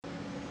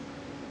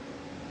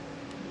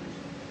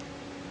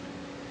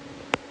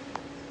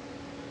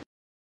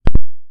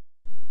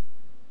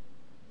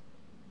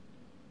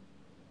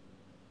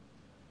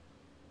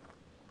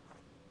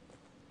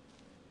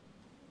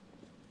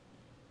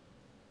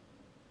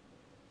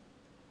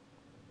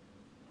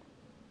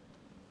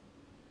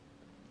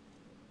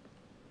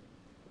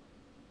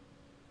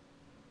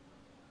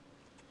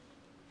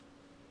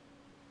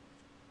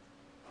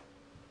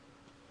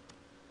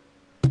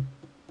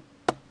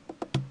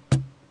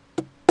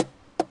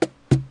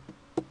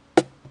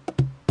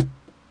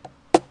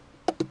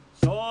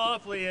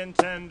Softly and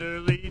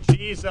tenderly,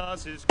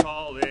 Jesus is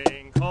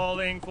calling,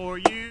 calling for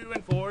you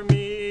and for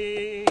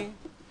me.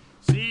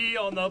 See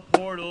on the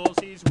portals,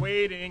 he's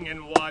waiting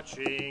and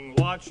watching,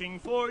 watching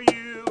for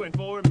you and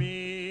for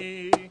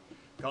me.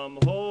 Come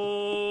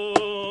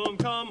home,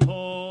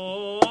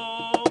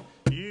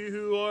 you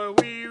who are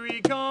weary,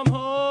 come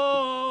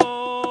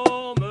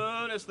home.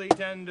 Earnestly,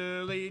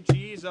 tenderly,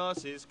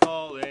 Jesus is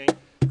calling,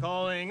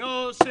 calling,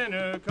 oh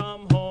sinner,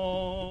 come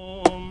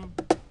home.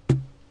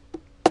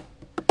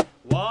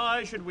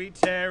 Why should we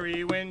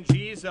tarry when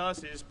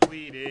Jesus is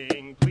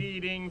pleading,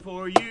 pleading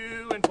for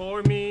you and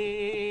for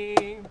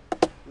me?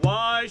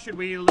 Why should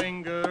we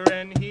linger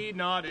and heed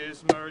not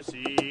his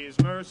mercies,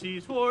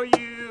 mercies for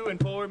you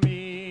and for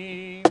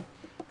me?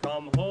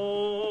 Come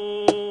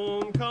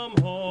home,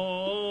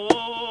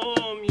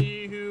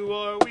 ye who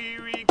are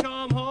weary,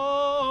 come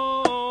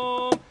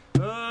home.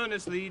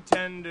 Earnestly,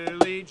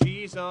 tenderly,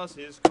 Jesus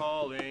is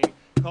calling,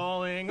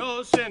 calling,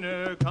 oh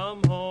sinner,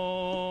 come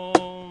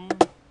home.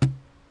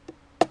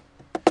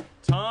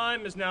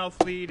 Time is now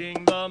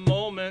fleeting, the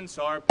moments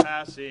are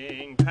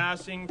passing,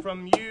 passing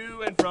from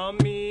you and from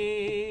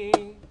me.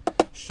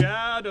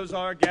 Shadows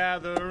are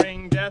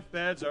gathering,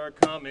 deathbeds are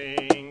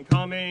coming,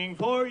 coming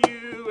for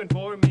you and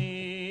for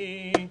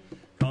me.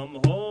 Come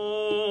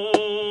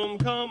home,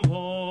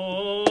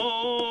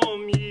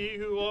 ye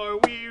who are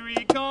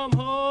weary, come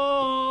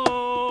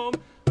home.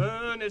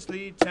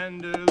 Earnestly,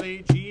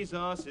 tenderly,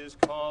 Jesus is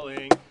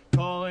calling,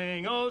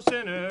 calling, oh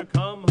sinner,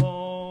 come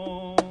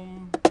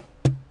home.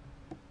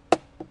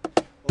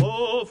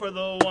 Oh, for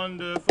the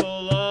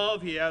wonderful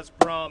love he has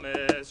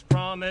promised,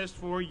 promised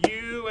for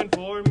you and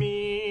for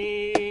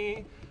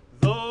me.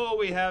 Though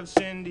we have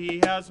sinned,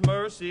 he has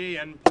mercy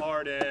and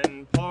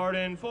pardon,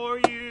 pardon for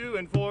you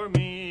and for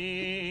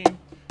me.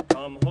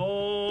 Come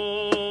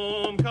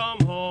home,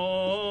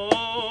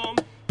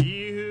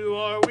 ye who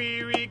are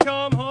weary,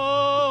 come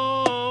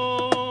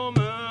home.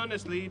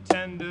 Earnestly,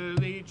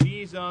 tenderly,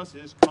 Jesus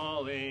is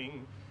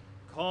calling,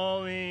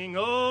 calling,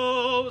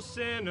 oh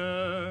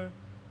sinner,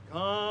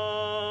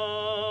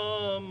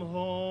 come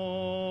home.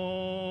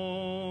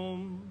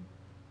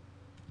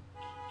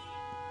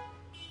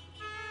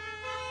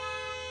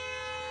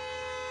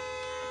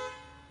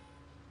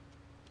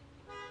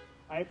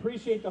 I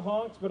appreciate the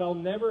honks, but I'll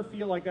never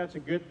feel like that's a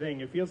good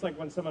thing. It feels like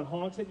when someone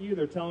honks at you,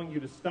 they're telling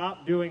you to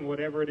stop doing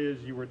whatever it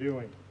is you were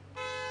doing.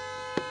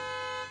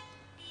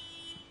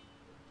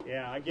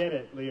 Yeah, I get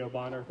it, Leo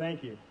Bonner.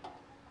 Thank you.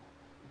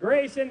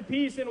 Grace and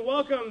peace and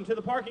welcome to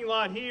the parking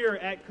lot here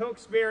at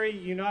Cokesbury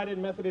United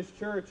Methodist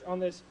Church on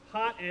this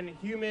hot and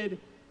humid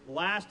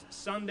last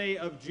Sunday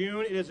of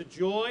June. It is a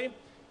joy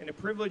and a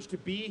privilege to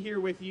be here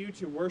with you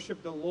to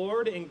worship the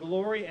Lord in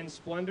glory and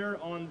splendor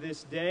on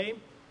this day.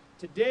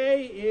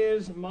 Today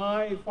is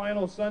my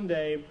final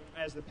Sunday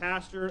as the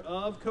pastor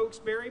of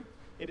Cokesbury.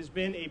 It has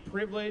been a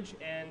privilege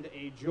and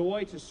a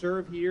joy to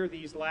serve here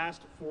these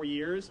last 4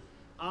 years.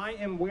 I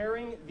am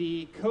wearing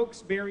the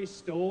Cokesbury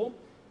stole.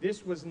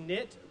 This was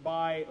knit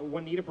by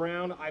Juanita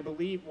Brown, I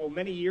believe, well,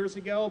 many years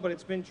ago, but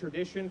it's been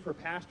tradition for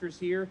pastors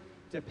here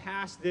to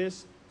pass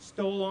this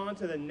stole on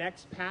to the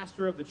next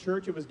pastor of the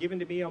church. It was given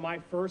to me on my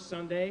first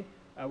Sunday.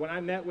 When I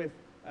met with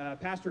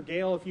Pastor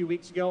Gail a few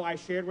weeks ago, I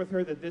shared with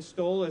her that this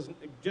stole is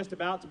just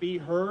about to be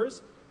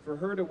hers, for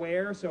her to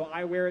wear, so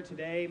I wear it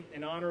today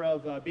in honor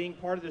of being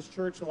part of this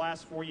church the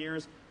last 4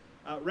 years,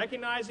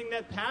 recognizing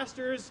that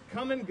pastors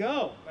come and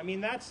go. I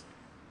mean, that's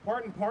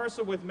part and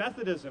parcel with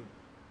Methodism.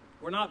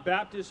 We're not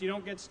Baptists. You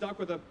don't get stuck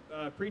with a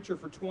preacher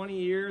for 20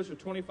 years or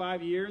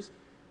 25 years.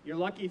 You're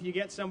lucky if you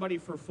get somebody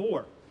for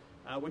 4,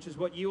 which is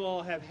what you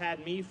all have had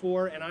me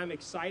for, and I'm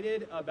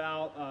excited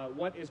about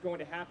what is going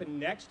to happen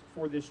next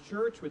for this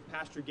church with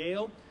Pastor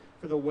Gail,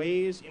 for the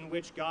ways in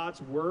which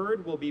God's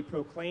Word will be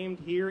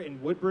proclaimed here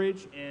in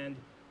Woodbridge and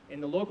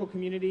in the local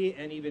community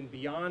and even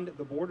beyond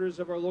the borders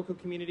of our local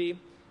community.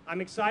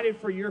 I'm excited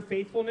for your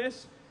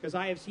faithfulness, because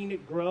I have seen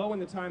it grow in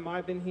the time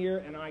I've been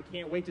here, and I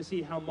can't wait to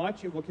see how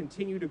much it will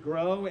continue to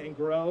grow and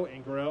grow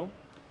and grow.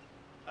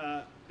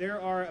 There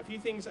are a few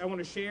things I want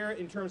to share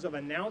in terms of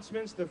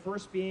announcements. The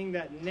first being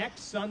that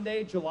next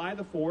Sunday, July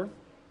the 4th,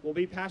 will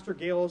be Pastor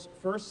Gail's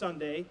first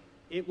Sunday.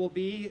 It will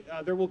be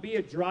there will be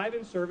a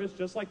drive-in service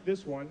just like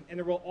this one, and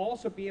there will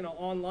also be an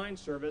online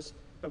service.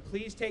 But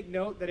please take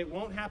note that it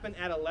won't happen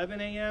at 11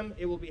 a.m.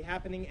 It will be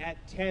happening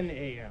at 10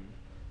 a.m.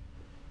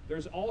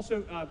 There's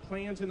also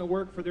plans in the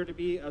work for there to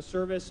be a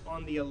service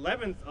on the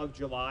 11th of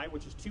July,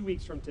 which is 2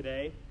 weeks from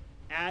today,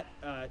 at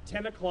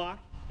 10 o'clock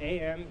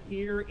a.m.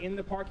 here in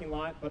the parking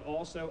lot, but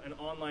also an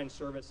online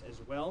service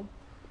as well.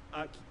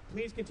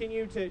 Please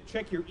continue to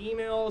check your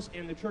emails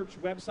and the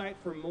church website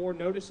for more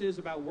notices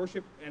about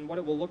worship and what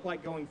it will look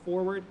like going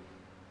forward.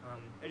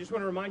 I just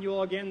want to remind you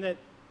all again that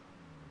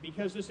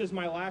because this is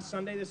my last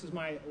Sunday, this is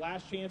my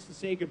last chance to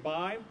say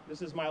goodbye.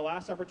 This is my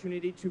last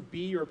opportunity to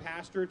be your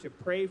pastor, to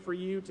pray for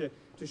you, to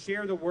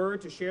share the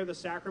word, to share the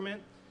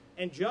sacrament.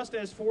 And just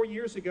as 4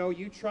 years ago,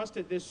 you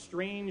trusted this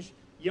strange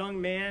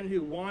young man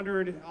who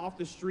wandered off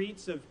the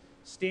streets of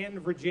Stanton,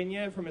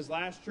 Virginia from his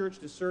last church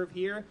to serve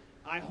here,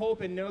 I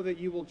hope and know that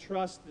you will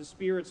trust the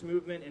Spirit's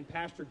movement in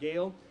Pastor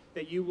Gail,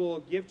 that you will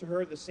give to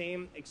her the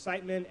same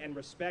excitement and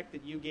respect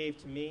that you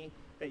gave to me,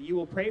 that you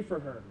will pray for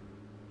her,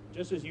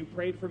 just as you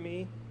prayed for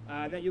me,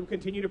 that you'll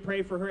continue to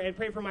pray for her and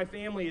pray for my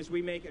family as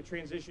we make a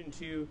transition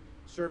to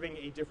serving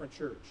a different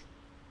church.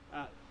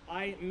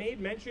 I made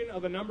mention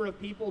of a number of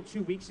people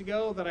 2 weeks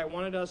ago that I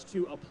wanted us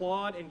to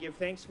applaud and give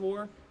thanks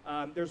for.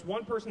 There's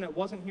one person that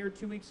wasn't here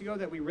 2 weeks ago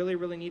that we really,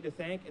 really need to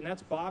thank, and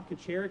that's Bob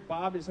Kacharik.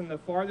 Bob is in the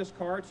farthest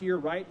car to your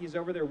right. He's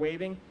over there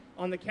waving.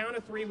 On the count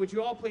of three, would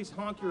you all please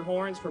honk your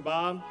horns for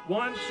Bob?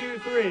 1, 2,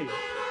 3.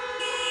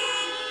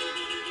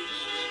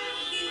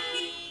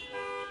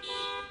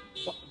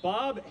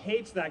 Bob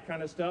hates that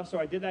kind of stuff, so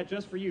I did that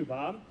just for you,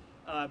 Bob.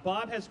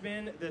 Bob has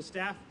been the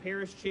staff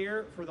parish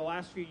chair for the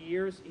last few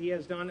years. He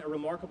has done a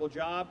remarkable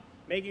job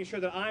making sure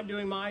that I'm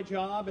doing my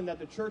job and that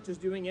the church is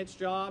doing its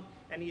job,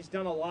 and he's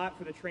done a lot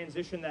for the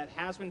transition that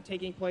has been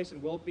taking place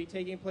and will be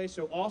taking place.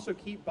 So also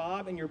keep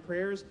Bob in your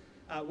prayers.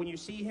 When you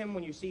see him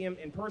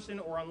in person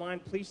or online,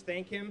 please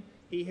thank him.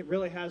 He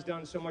really has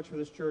done so much for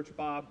this church.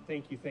 Bob,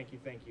 thank you, thank you,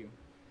 thank you.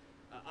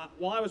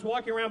 While I was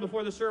walking around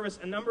before the service,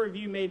 a number of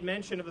you made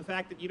mention of the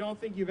fact that you don't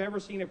think you've ever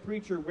seen a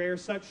preacher wear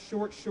such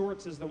short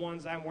shorts as the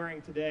ones I'm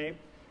wearing today.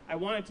 I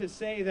wanted to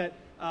say that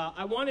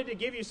I wanted to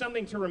give you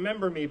something to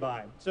remember me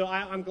by. So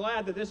I'm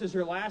glad that this is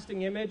your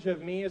lasting image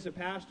of me as a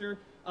pastor,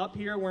 up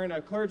here wearing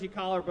a clergy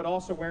collar, but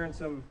also wearing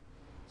some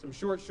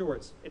short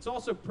shorts. It's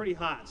also pretty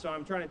hot, so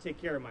I'm trying to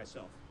take care of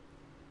myself.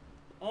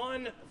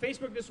 On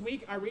Facebook this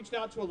week, I reached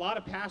out to a lot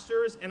of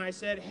pastors and I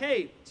said,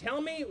 hey,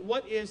 tell me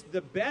what is the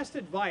best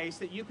advice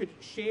that you could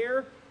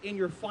share in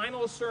your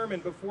final sermon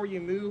before you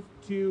move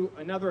to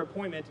another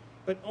appointment,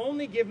 but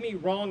only give me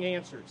wrong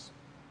answers,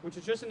 which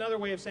is just another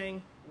way of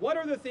saying, what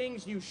are the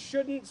things you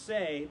shouldn't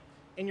say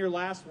in your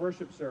last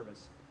worship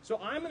service? So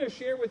I'm going to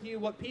share with you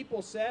what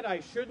people said I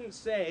shouldn't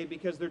say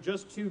because they're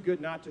just too good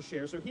not to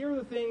share. So here are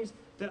the things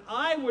that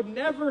I would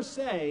never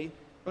say,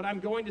 but I'm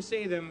going to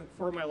say them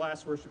for my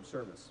last worship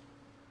service.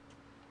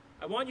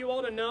 I want you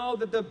all to know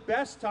that the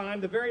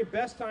very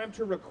best time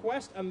to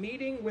request a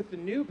meeting with the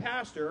new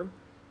pastor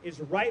is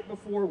right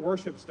before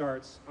worship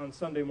starts on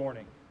Sunday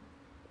morning.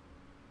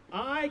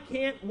 I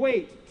can't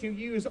wait to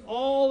use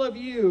all of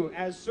you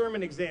as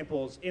sermon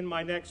examples in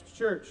my next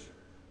church.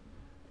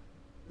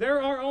 There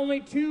are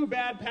only two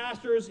bad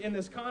pastors in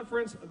this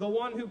conference, the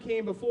one who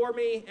came before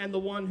me and the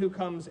one who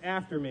comes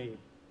after me.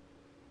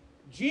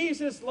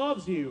 Jesus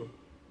loves you,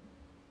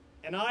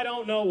 and I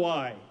don't know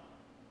why.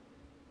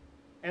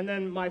 And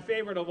then my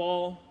favorite of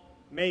all,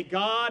 may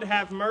God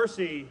have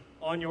mercy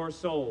on your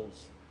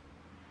souls.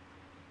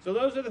 So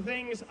those are the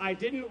things I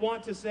didn't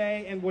want to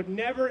say and would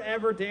never,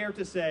 ever dare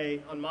to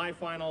say on my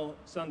final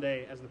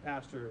Sunday as the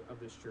pastor of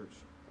this church.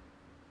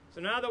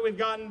 So now that we've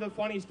gotten the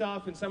funny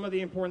stuff and some of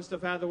the important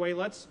stuff out of the way,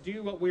 let's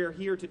do what we're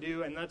here to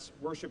do, and let's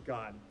worship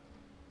God.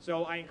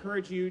 So I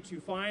encourage you to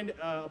find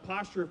a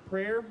posture of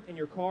prayer in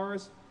your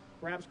cars,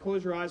 perhaps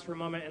close your eyes for a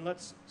moment, and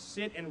let's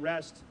sit and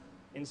rest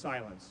in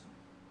silence.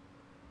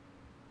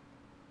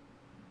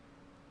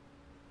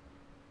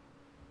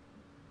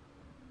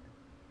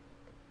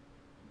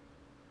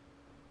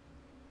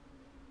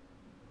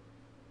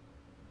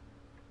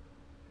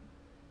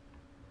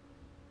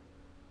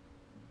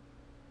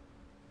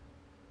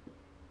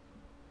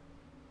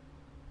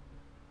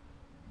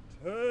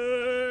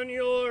 Turn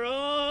your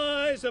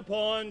eyes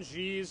upon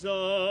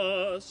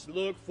Jesus,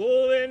 look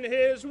full in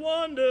his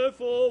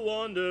wonderful,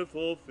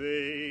 wonderful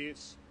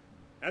face,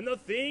 and the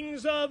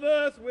things of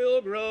earth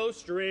will grow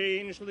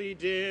strangely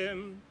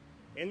dim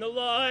in the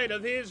light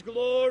of his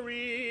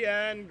glory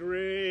and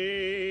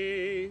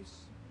grace.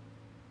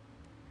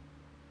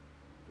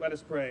 Let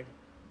us pray.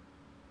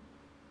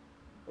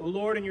 O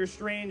Lord, in your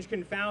strange,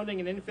 confounding,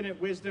 and infinite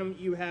wisdom,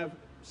 you have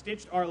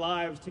stitched our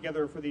lives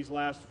together for these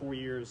last 4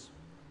 years.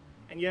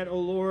 And yet, O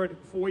Lord,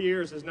 4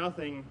 years is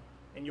nothing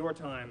in your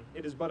time.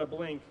 It is but a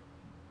blink.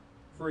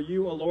 For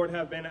you, O Lord,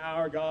 have been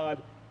our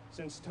God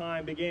since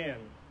time began.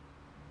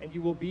 And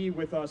you will be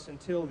with us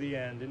until the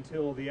end,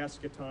 until the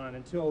eschaton,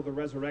 until the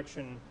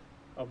resurrection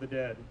of the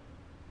dead.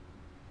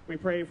 We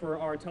pray for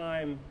our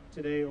time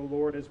today, O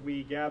Lord, as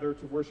we gather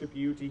to worship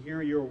you, to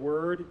hear your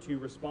word, to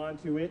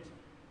respond to it,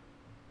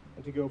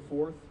 and to go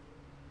forth.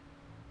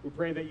 We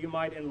pray that you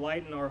might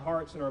enlighten our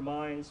hearts and our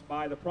minds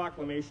by the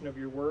proclamation of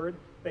your word,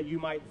 that you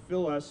might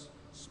fill us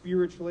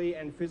spiritually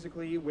and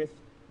physically with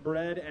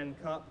bread and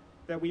cup,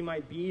 that we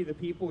might be the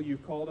people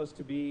you've called us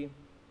to be.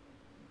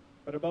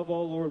 But above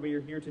all, Lord, we are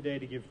here today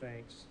to give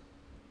thanks.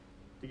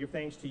 To give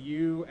thanks to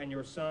you and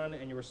your Son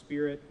and your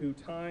Spirit, who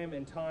time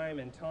and time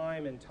and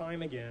time and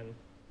time again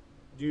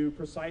do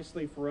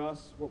precisely for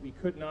us what we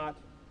could not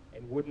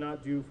and would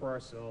not do for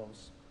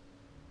ourselves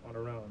on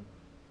our own.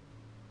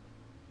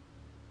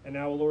 And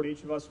now, Lord,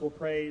 each of us will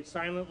pray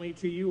silently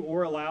to you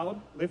or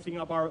aloud, lifting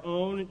up our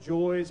own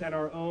joys and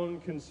our own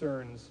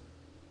concerns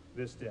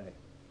this day.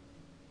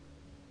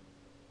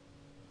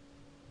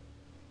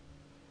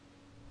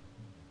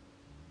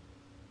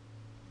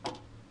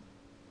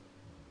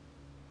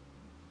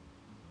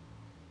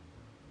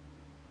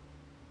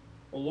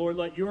 O Lord,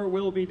 let your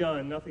will be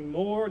done, nothing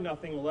more,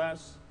 nothing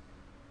less,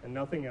 and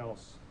nothing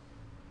else.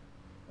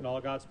 And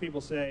all God's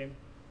people say,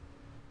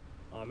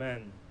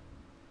 Amen.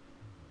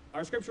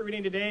 Our scripture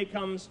reading today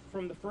comes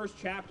from the first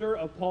chapter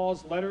of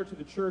Paul's letter to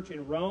the church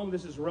in Rome.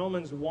 This is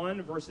Romans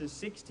 1, verses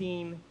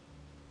 16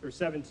 through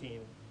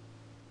 17.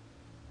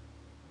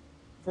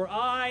 For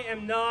I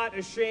am not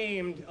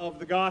ashamed of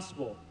the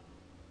gospel.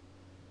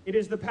 It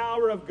is the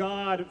power of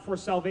God for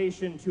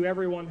salvation to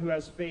everyone who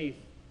has faith,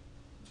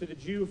 to the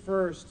Jew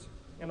first,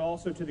 and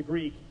also to the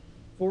Greek.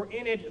 For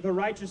in it the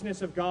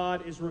righteousness of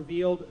God is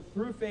revealed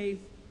through faith,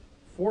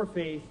 for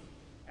faith,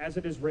 as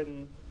it is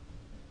written,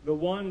 the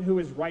one who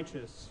is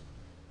righteous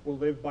will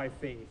live by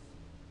faith.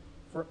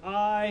 For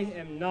I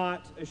am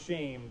not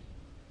ashamed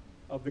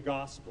of the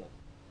gospel.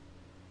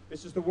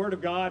 This is the word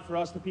of God for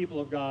us, the people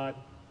of God.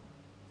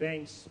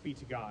 Thanks be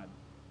to God.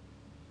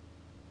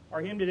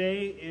 Our hymn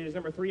today is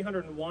number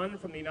 301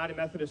 from the United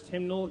Methodist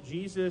hymnal,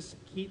 Jesus,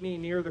 Keep Me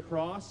Near the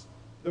Cross.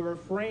 The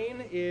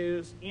refrain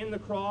is, in the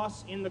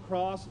cross,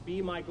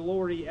 be my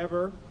glory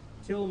ever,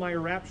 till my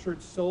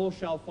raptured soul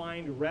shall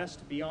find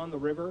rest beyond the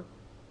river.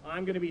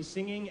 I'm going to be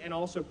singing and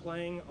also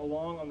playing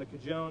along on the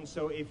cajon,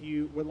 so if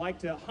you would like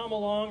to hum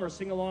along or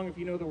sing along if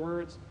you know the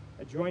words,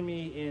 join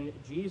me in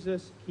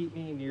Jesus, Keep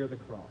Me Near the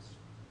Cross.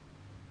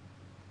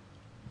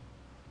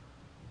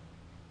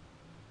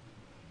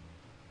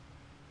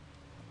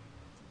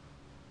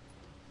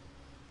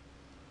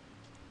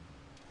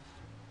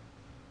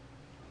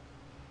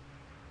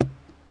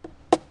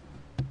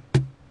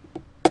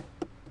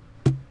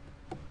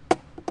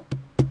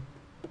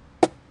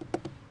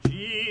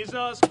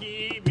 Jesus,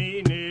 keep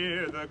me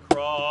near the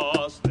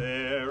cross,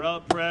 there a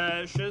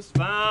precious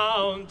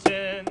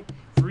fountain,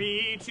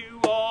 free to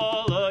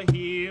all a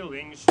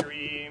healing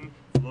stream,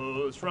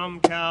 flows from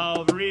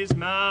Calvary's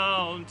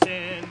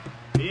mountain.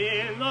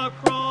 In the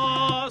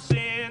cross,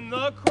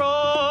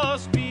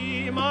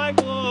 be my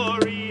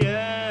glory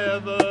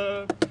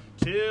ever,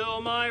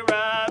 till my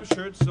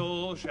raptured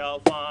soul shall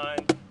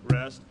find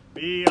rest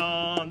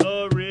beyond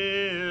the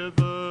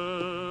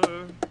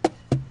river.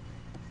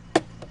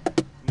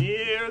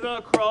 Near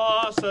the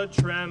cross a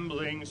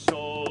trembling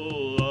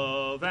soul,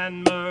 love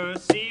and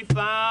mercy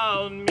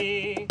found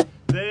me.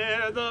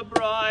 There the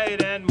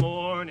bright and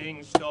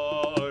morning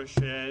star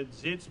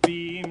sheds its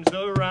beams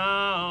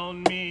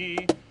around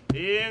me.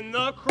 In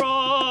the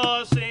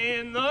cross,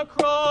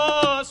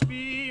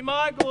 be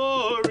my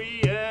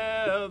glory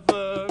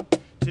ever,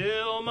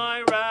 till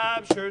my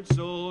raptured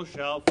soul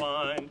shall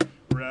find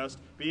rest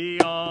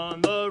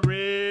beyond the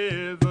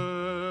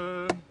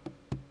river.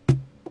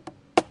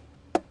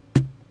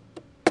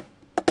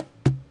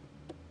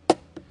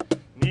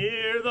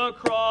 Near the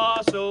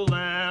cross, O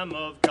Lamb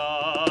of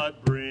God,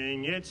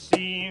 bring its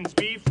scenes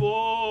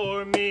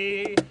before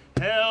me.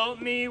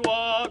 Help me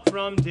walk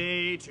from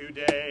day to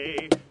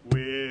day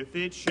with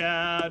its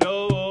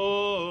shadow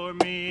o'er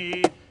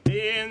me.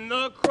 In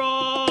the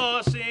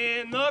cross,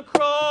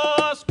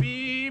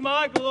 be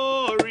my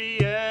glory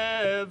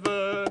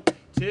ever,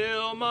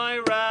 till my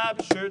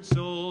raptured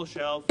soul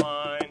shall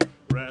find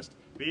rest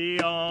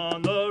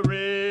beyond the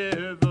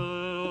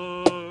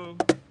river.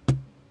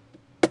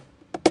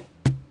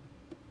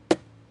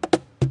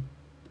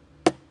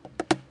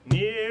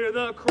 Near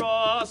the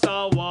cross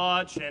I'll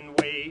watch and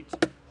wait,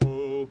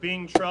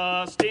 hoping,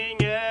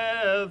 trusting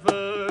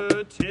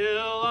ever,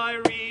 till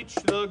I reach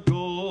the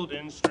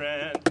golden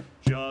strand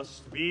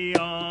just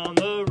beyond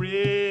the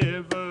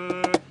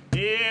river.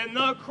 In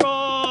the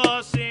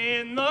cross,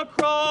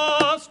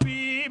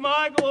 be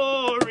my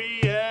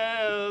glory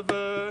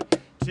ever,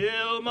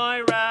 till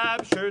my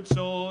raptured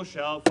soul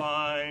shall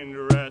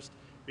find rest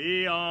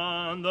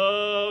beyond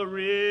the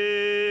river.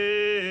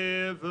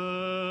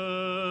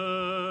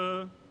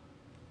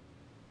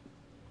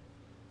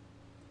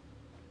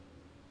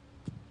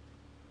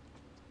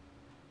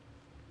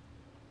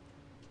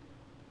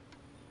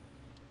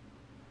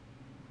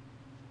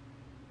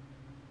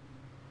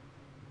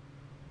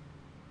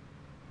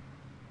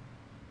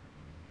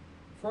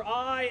 For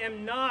I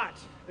am not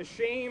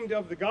ashamed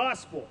of the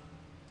gospel.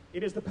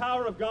 It is the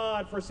power of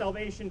God for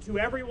salvation to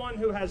everyone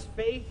who has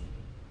faith,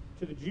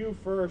 to the Jew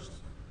first,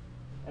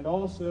 and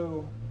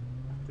also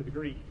to the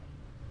Greek.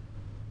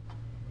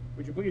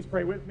 Would you please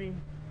pray with me?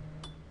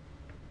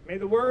 May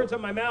the words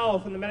of my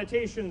mouth and the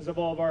meditations of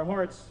all of our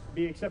hearts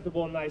be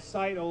acceptable in thy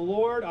sight, O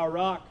Lord, our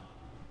rock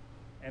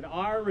and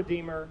our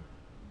Redeemer.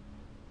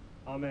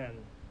 Amen.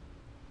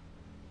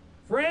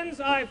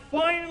 Friends, I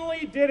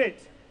finally did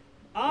it.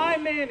 I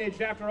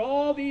managed, after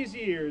all these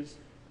years,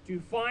 to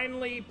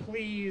finally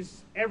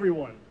please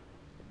everyone.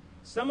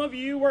 Some of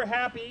you were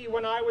happy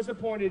when I was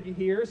appointed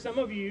here. Some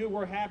of you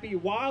were happy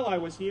while I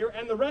was here.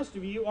 And the rest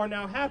of you are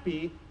now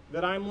happy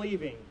that I'm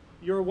leaving.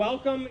 You're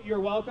welcome, you're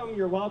welcome,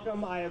 you're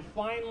welcome. I have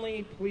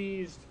finally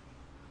pleased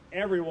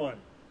everyone.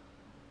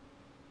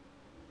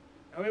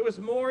 Now, it was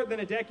more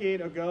than a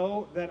decade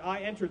ago that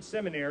I entered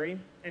seminary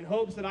in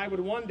hopes that I would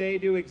one day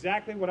do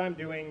exactly what I'm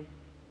doing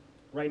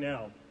right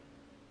now.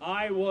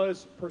 I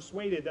was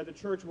persuaded that the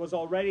church was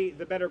already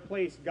the better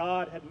place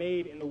God had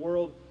made in the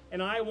world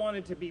and I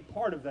wanted to be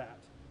part of that.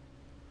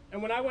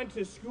 And when I went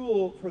to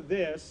school for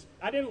this,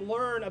 I didn't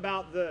learn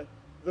about the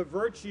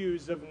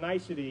virtues of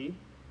nicety.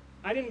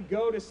 I didn't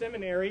go to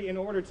seminary in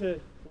order to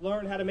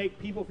learn how to make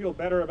people feel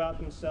better about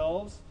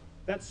themselves.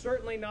 That's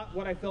certainly not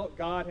what I felt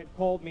God had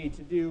called me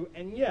to do,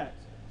 and yet,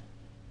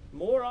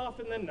 more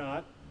often than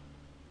not,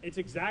 it's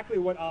exactly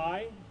what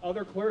I,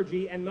 other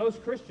clergy, and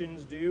most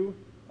Christians do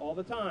all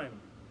the time.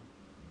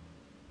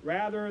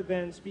 Rather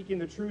than speaking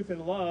the truth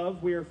in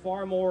love, we are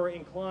far more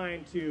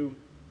inclined to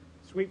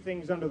sweep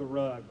things under the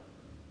rug.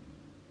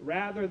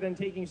 Rather than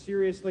taking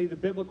seriously the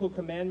biblical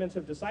commandments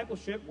of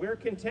discipleship, we're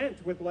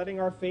content with letting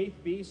our faith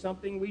be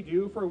something we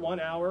do for 1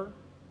 hour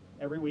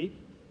every week.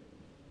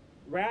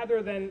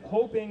 Rather than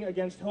hoping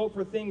against hope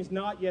for things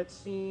not yet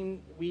seen,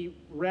 we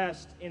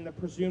rest in the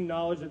presumed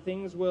knowledge that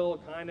things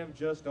will kind of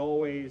just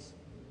always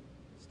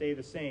stay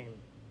the same.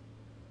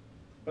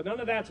 But none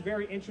of that's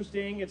very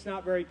interesting, it's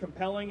not very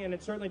compelling, and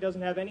it certainly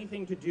doesn't have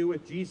anything to do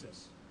with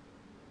Jesus.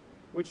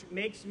 Which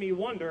makes me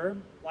wonder,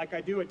 like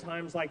I do at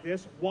times like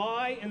this,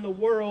 why in the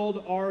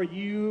world are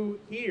you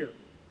here?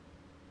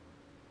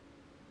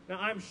 Now,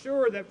 I'm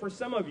sure that for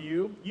some of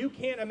you, you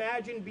can't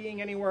imagine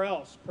being anywhere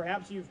else.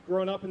 Perhaps you've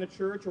grown up in the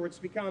church, or it's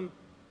become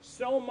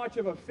so much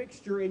of a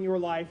fixture in your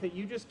life that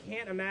you just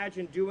can't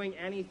imagine doing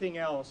anything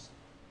else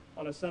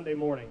on a Sunday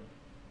morning.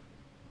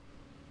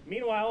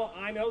 Meanwhile,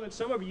 I know that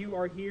some of you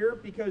are here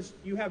because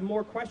you have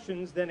more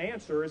questions than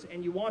answers,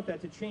 and you want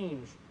that to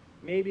change.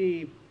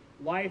 Maybe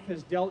life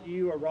has dealt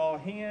you a raw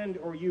hand,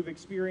 or you've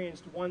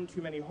experienced one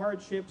too many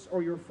hardships,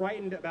 or you're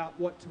frightened about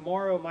what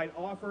tomorrow might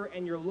offer,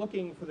 and you're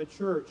looking for the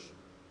church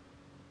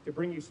to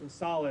bring you some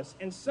solace.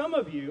 And some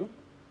of you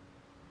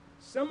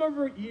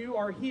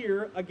are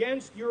here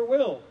against your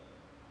will.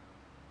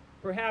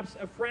 Perhaps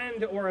a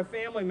friend or a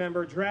family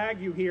member dragged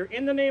you here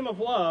in the name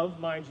of love,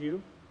 mind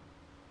you,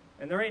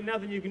 and there ain't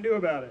nothing you can do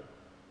about it.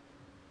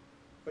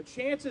 But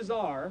chances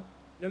are,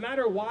 no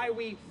matter why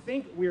we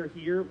think we are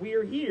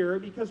here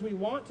because we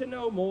want to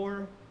know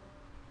more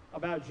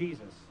about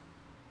Jesus.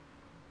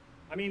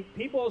 I mean,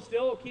 people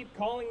still keep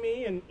calling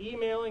me and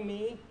emailing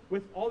me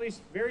with all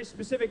these very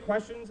specific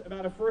questions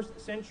about a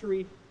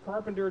first-century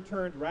carpenter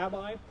turned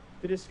rabbi.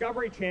 The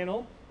Discovery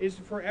Channel is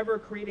forever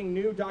creating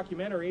new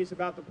documentaries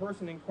about the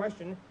person in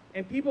question,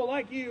 and people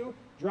like you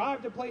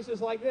drive to places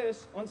like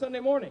this on Sunday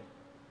morning.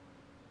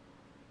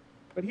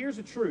 But here's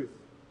the truth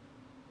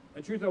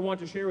I want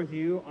to share with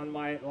you on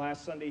my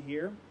last Sunday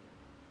here.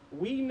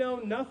 We know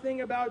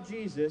nothing about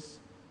Jesus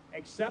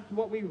except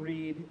what we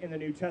read in the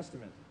New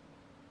Testament.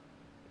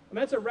 And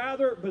that's a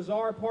rather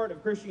bizarre part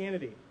of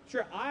Christianity.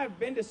 Sure, I've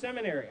been to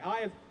seminary. I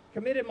have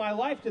committed my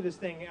life to this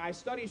thing. I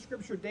study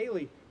Scripture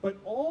daily. But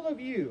all of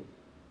you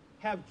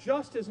have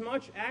just as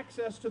much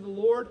access to the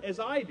Lord as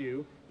I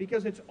do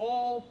because it's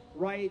all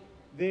right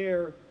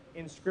there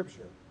in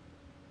Scripture.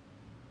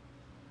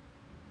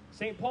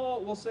 St.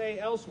 Paul will say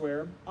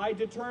elsewhere, I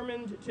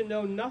determined to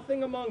know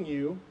nothing among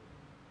you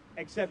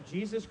except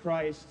Jesus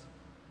Christ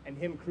and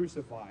Him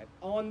crucified.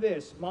 On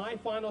this, my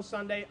final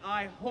Sunday,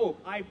 I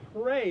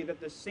pray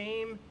that the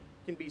same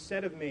can be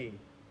said of me.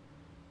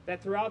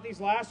 That throughout these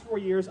last 4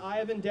 years, I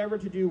have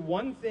endeavored to do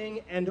one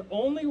thing and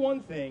only one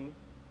thing,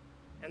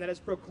 and that is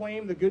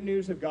proclaim the good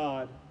news of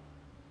God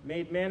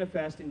made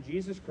manifest in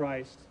Jesus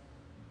Christ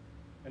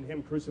and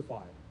Him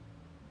crucified.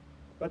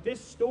 But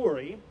this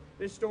story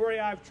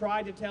I've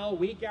tried to tell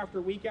week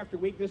after week after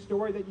week, this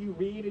story that you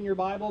read in your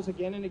Bibles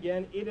again and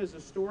again, it is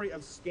a story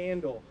of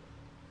scandal.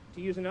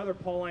 To use another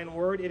Pauline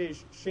word, it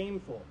is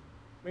shameful.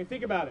 I mean,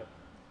 think about it.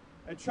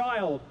 A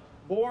child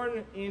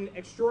born in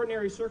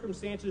extraordinary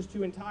circumstances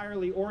to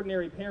entirely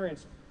ordinary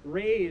parents,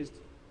 raised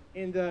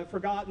in the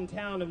forgotten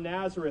town of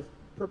Nazareth,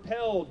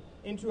 propelled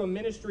into a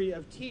ministry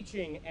of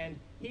teaching and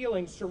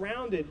healing,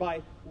 surrounded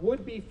by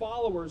would-be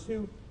followers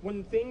who,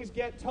 when things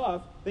get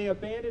tough, they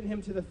abandon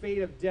him to the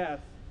fate of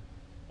death,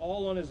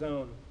 all on his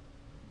own.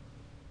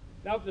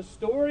 Now, if the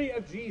story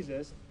of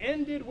Jesus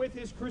ended with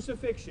his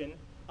crucifixion,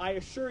 I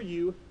assure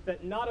you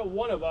that not a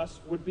one of us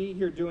would be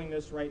here doing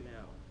this right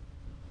now.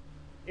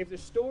 If the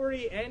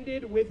story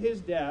ended with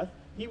his death,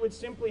 he would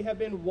simply have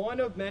been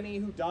one of many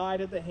who died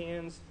at the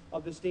hands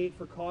of the state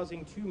for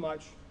causing too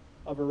much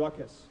of a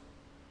ruckus.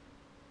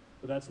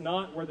 But that's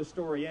not where the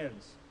story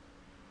ends.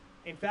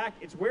 In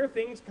fact, it's where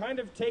things kind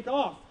of take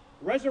off.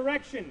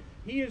 Resurrection.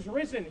 He is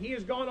risen. He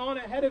has gone on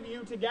ahead of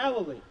you to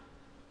Galilee.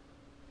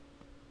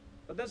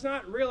 But that's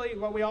not really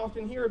what we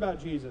often hear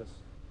about Jesus.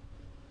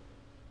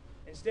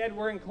 Instead,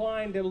 we're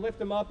inclined to lift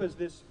him up as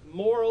this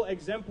moral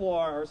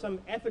exemplar or some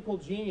ethical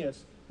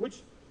genius,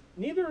 which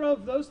neither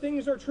of those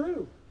things are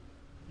true.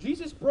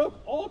 Jesus broke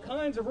all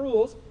kinds of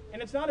rules,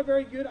 and it's not a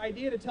very good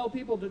idea to tell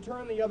people to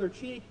turn the other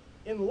cheek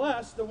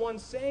unless the one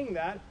saying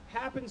that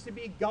happens to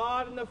be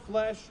God in the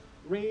flesh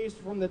raised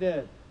from the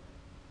dead.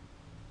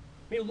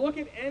 I mean, look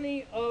at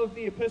any of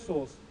the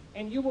epistles,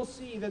 and you will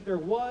see that there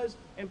was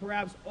and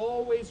perhaps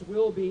always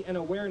will be an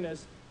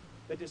awareness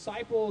that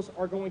disciples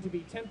are going to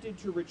be tempted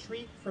to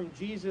retreat from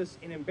Jesus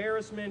in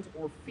embarrassment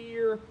or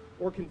fear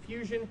or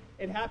confusion.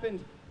 It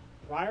happened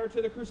prior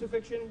to the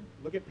crucifixion.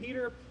 Look at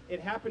Peter. It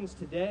happens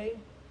today.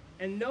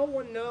 And no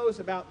one knows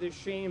about this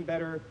shame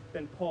better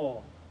than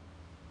Paul.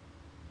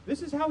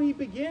 This is how he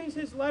begins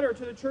his letter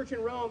to the church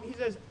in Rome. He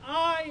says,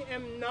 I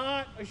am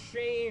not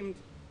ashamed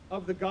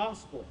of the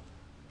gospel.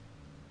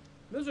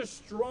 Those are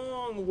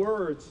strong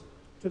words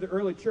to the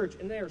early church,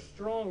 and they are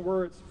strong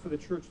words for the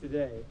church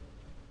today.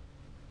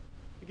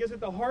 Because at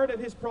the heart of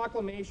his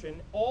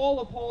proclamation, all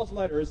of Paul's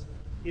letters,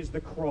 is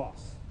the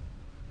cross.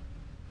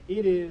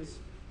 It is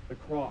the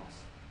cross.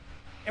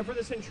 And for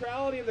the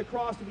centrality of the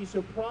cross to be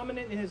so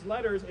prominent in his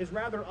letters is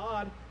rather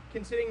odd,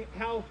 considering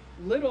how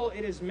little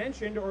it is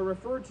mentioned or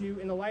referred to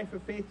in the life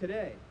of faith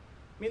today.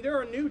 I mean, there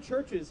are new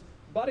churches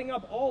budding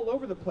up all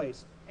over the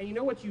place. And you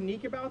know what's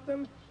unique about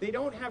them? They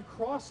don't have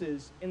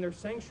crosses in their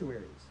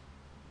sanctuaries.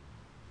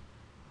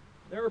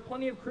 There are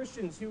plenty of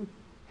Christians who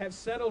have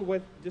settled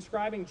with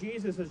describing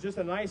Jesus as just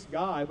a nice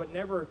guy, but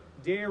never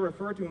dare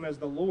refer to him as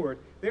the Lord.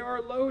 There are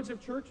loads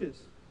of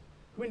churches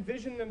who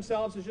envision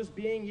themselves as just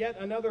being yet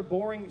another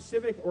boring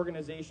civic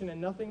organization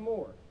and nothing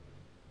more.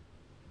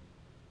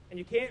 And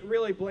you can't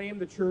really blame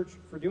the church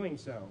for doing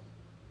so.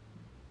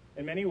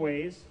 In many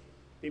ways,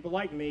 people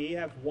like me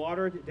have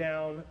watered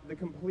down the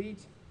complete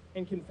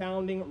and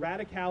confounding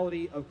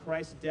radicality of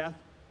Christ's death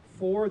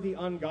for the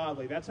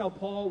ungodly. That's how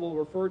Paul will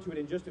refer to it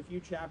in just a few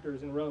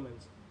chapters in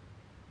Romans.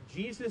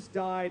 Jesus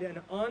died an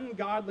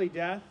ungodly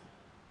death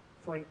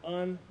for an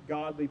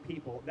ungodly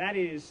people. That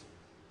is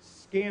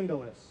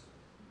scandalous.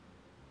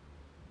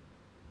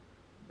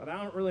 But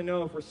I don't really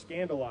know if we're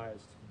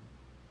scandalized.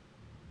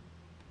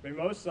 I mean,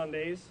 most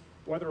Sundays,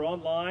 whether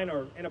online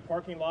or in a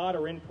parking lot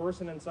or in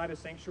person inside a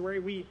sanctuary,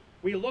 we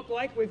look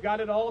like we've got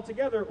it all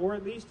together, or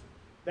at least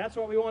that's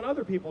what we want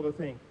other people to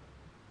think.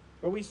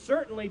 But we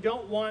certainly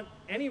don't want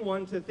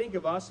anyone to think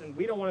of us, and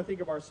we don't want to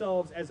think of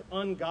ourselves as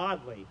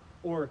ungodly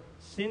or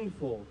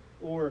sinful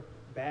or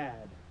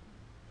bad.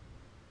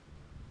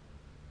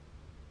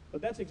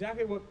 But that's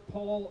exactly what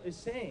Paul is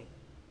saying.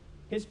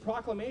 His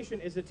proclamation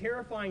is a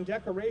terrifying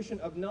declaration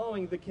of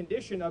knowing the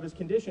condition of his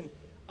condition.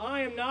 I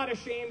am not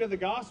ashamed of the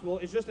gospel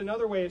is just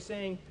another way of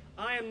saying,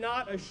 I am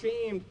not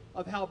ashamed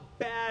of how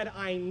bad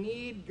I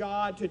need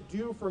God to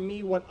do for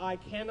me what I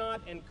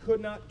cannot and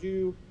could not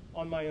do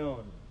on my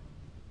own.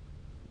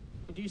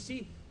 Do you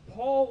see,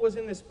 Paul was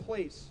in this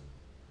place,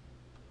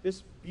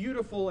 this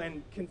beautiful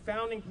and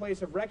confounding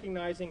place of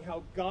recognizing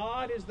how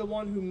God is the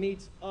one who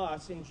meets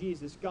us in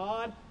Jesus.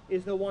 God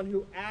is the one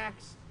who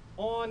acts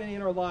on and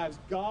in our lives.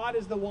 God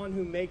is the one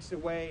who makes a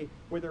way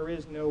where there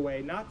is no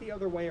way, not the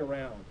other way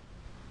around.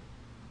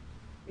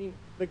 I mean,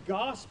 the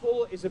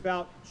gospel is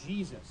about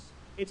Jesus.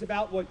 It's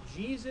about what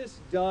Jesus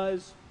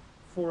does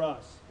for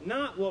us,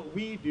 not what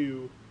we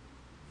do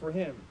for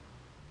him.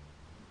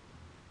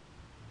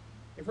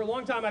 And for a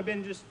long time, I've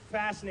been just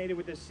fascinated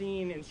with this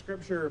scene in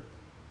Scripture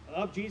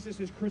of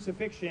Jesus'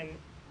 crucifixion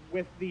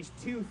with these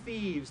two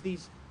thieves,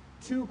 these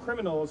two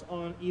criminals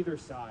on either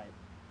side.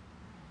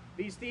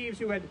 These thieves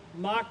who had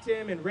mocked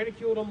him and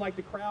ridiculed him like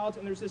the crowds,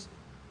 and there's this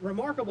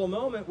remarkable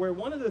moment where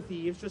one of the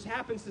thieves just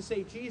happens to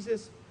say,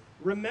 Jesus,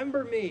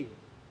 remember me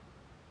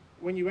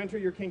when you enter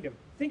your kingdom.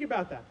 Think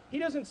about that. He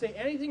doesn't say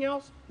anything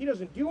else. He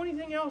doesn't do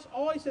anything else.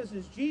 All he says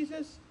is,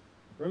 Jesus,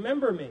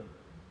 remember me.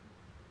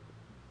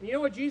 And you know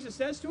what Jesus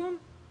says to him?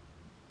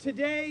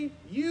 Today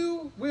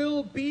you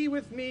will be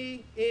with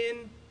me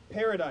in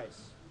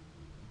paradise.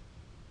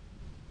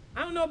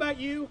 I don't know about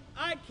you.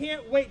 I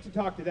can't wait to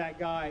talk to that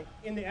guy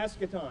in the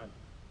eschaton,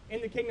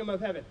 in the kingdom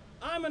of heaven.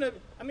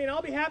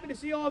 I'll be happy to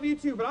see all of you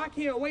too, but I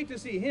can't wait to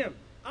see him.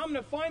 I'm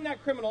going to find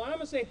that criminal, and I'm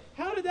going to say,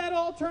 how did that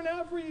all turn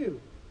out for you?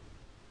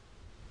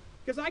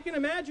 Because I can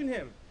imagine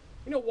him,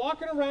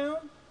 walking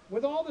around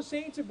with all the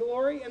saints of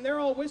glory, and they're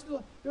all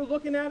they're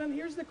looking at him.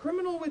 Here's the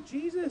criminal with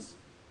Jesus.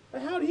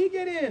 But how'd he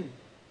get in?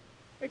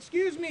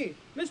 Excuse me,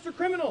 Mr.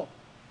 Criminal,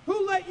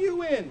 who let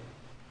you in?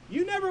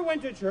 You never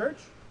went to church.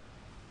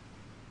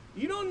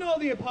 You don't know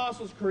the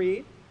Apostles'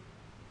 Creed.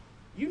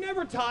 You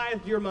never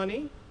tithed your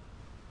money.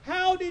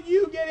 How did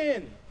you get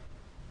in?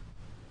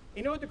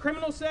 You know what the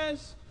criminal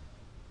says?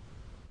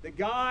 The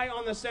guy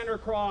on the center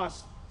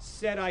cross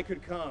said I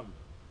could come.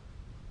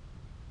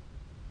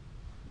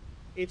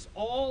 It's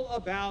all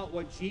about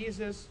what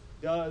Jesus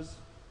does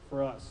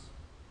for us.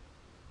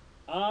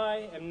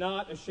 I am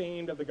not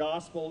ashamed of the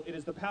gospel. It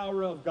is the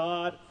power of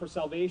God for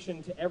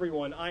salvation to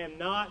everyone. I am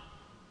not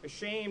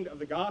ashamed of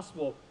the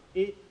gospel.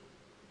 It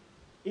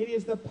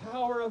is the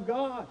power of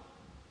God.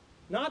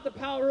 Not the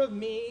power of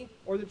me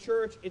or the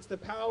church. It's the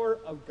power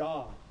of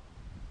God.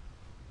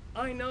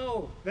 I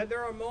know that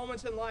there are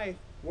moments in life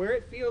where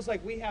it feels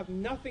like we have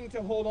nothing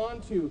to hold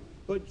on to,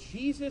 but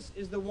Jesus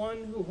is the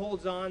one who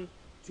holds on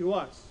to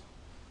us.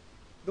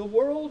 The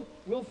world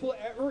will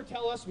forever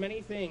tell us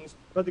many things,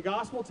 but the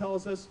gospel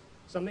tells us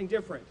something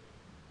different.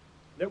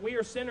 That we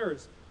are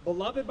sinners,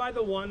 beloved by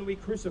the one we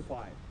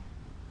crucified.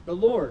 The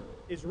Lord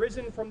is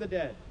risen from the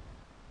dead,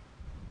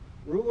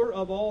 ruler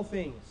of all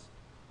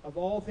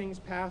things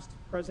past,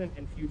 present,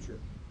 and future.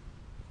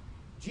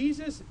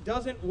 Jesus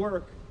doesn't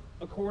work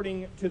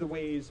according to the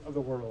ways of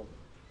the world.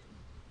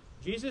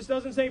 Jesus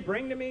doesn't say,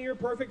 bring to me your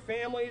perfect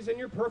families and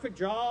your perfect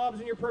jobs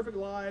and your perfect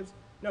lives.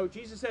 No,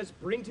 Jesus says,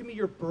 bring to me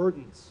your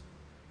burdens,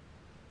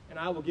 and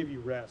I will give you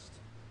rest.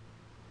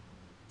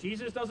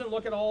 Jesus doesn't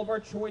look at all of our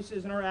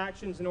choices and our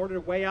actions in order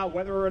to weigh out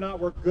whether or not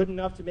we're good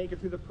enough to make it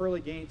through the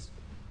pearly gates.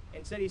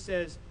 Instead, he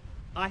says,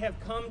 I have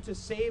come to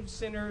save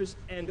sinners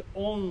and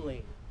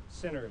only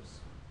sinners.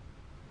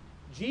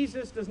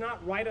 Jesus does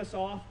not write us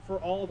off for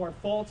all of our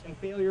faults and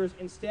failures.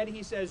 Instead,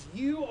 he says,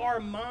 you are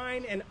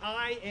mine and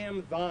I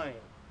am thine.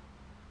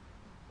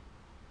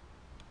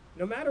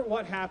 No matter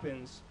what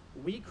happens,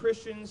 we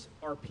Christians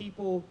are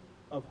people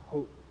of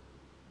hope.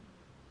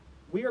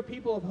 We are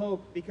people of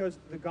hope because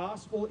the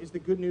gospel is the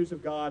good news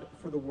of God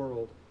for the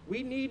world.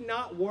 We need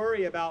not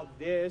worry about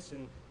this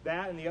and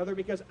that and the other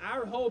because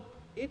our hope,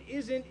 it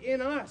isn't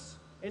in us.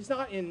 It's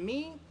not in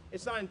me.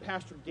 It's not in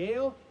Pastor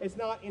Gale. It's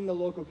not in the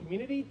local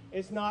community.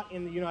 It's not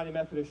in the United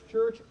Methodist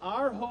Church.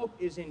 Our hope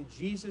is in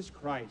Jesus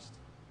Christ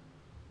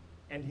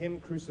and him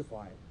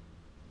crucified.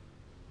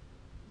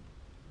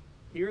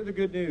 Hear the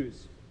good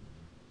news.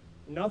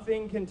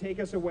 Nothing can take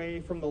us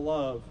away from the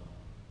love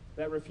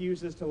that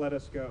refuses to let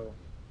us go.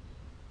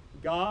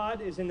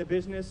 God is in the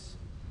business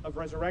of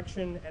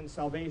resurrection and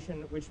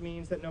salvation, which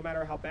means that no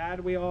matter how bad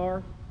we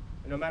are,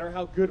 and no matter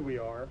how good we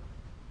are,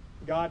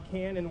 God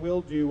can and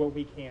will do what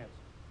we can't.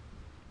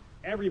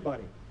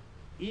 Everybody,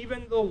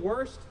 even the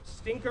worst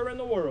stinker in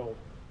the world,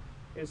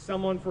 is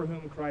someone for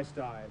whom Christ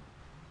died.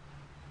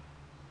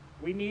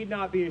 We need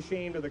not be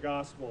ashamed of the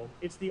gospel.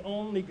 It's the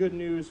only good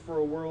news for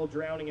a world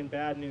drowning in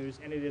bad news,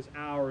 and it is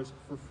ours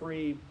for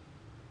free,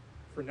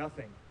 for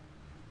nothing.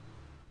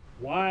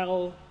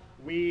 While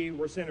we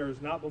were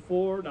sinners, not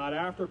before, not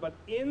after, but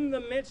in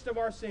the midst of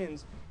our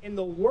sins, in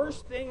the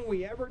worst thing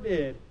we ever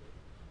did,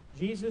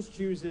 Jesus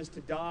chooses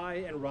to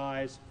die and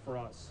rise for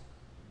us.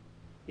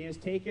 He has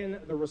taken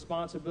the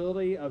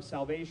responsibility of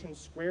salvation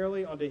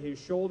squarely onto his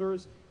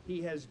shoulders.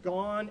 He has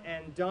gone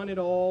and done it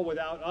all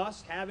without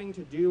us having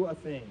to do a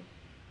thing.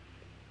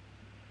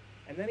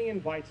 And then he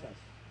invites us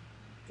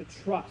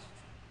to trust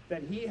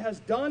that he has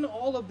done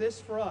all of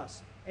this for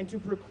us and to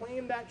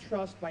proclaim that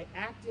trust by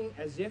acting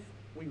as if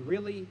we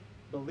really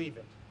believe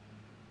it.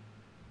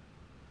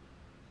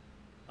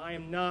 I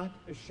am not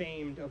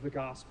ashamed of the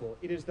gospel.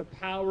 It is the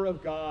power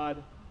of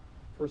God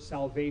for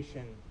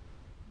salvation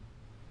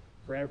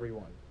for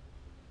everyone.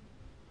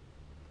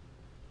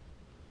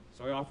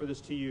 So I offer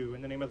this to you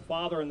in the name of the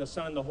Father, and the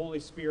Son, and the Holy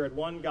Spirit,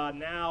 one God,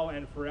 now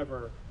and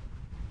forever.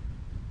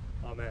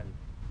 Amen.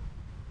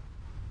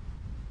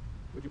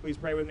 Would you please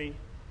pray with me?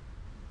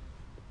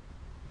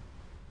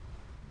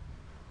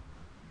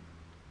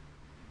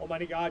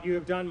 Almighty God, you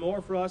have done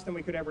more for us than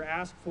we could ever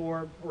ask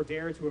for or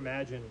dare to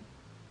imagine.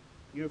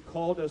 You have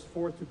called us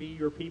forth to be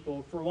your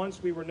people. For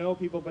once we were no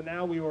people, but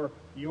now we are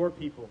your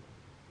people.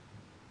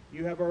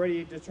 You have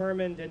already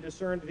determined and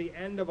discerned the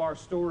end of our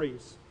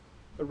stories,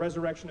 the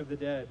resurrection of the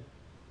dead.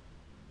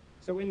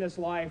 So in this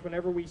life,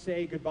 whenever we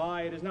say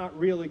goodbye, it is not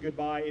really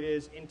goodbye, it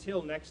is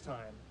until next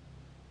time,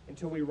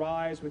 until we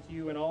rise with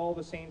you and all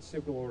the saints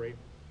of glory,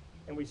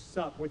 and we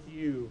sup with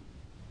you,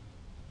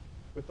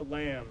 with the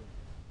Lamb,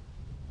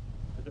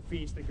 at the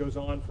feast that goes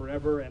on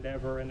forever and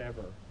ever and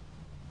ever.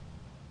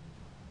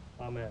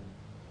 Amen.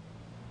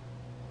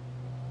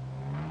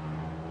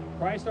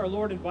 Christ our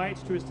Lord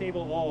invites to his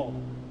table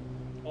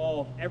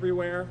all,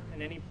 everywhere,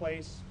 in any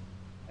place,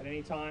 at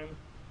any time.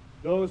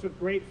 Those with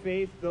great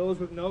faith, those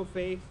with no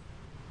faith,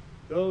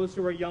 those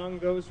who are young,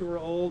 those who are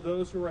old,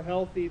 those who are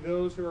healthy,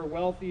 those who are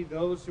wealthy,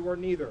 those who are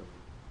neither.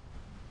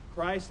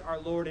 Christ our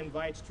Lord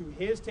invites to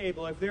his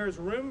table. If there is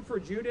room for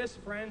Judas,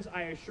 friends,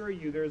 I assure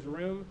you there's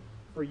room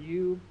for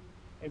you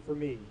and for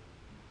me.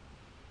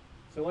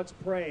 So let's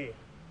pray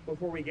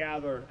before we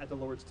gather at the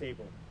Lord's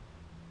table.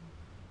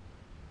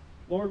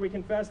 Lord, we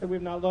confess that we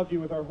have not loved you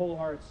with our whole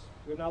hearts.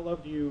 We have not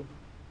loved you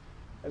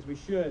as we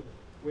should.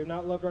 We have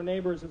not loved our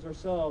neighbors as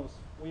ourselves.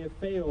 We have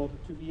failed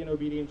to be an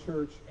obedient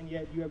church, and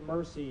yet you have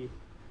mercy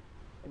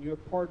and you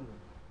have pardon.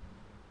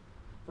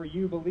 For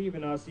you believe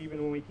in us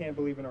even when we can't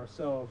believe in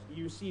ourselves.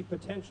 You see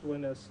potential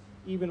in us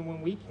even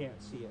when we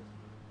can't see it.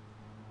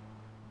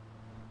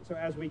 So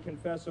as we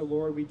confess, O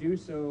Lord, we do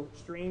so,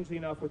 strangely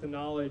enough, with the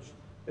knowledge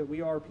that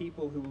we are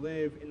people who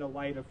live in the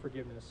light of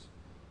forgiveness.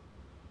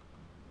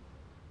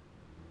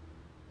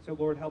 So,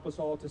 Lord, help us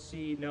all to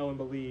see, know, and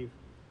believe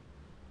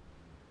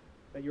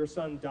that your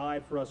Son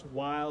died for us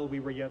while we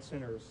were yet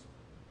sinners,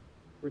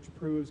 which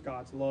proves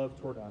God's love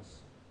toward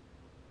us.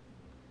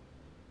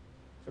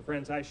 So,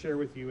 friends, I share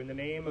with you, in the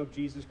name of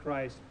Jesus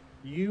Christ,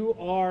 you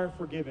are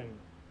forgiven.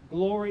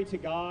 Glory to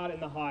God in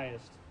the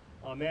highest.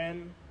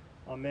 Amen,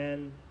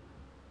 amen,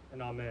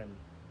 and amen.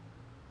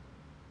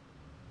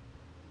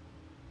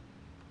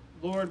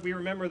 Lord, we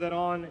remember that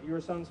on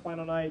your Son's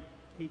final night,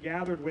 he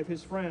gathered with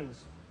his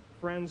friends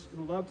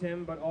who loved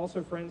him, but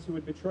also friends who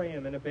would betray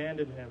him and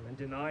abandon him and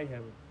deny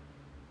him.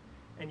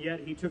 And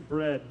yet he took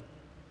bread.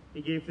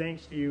 He gave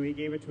thanks to you. He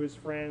gave it to his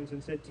friends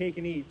and said, "Take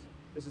and eat.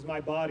 This is my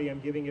body.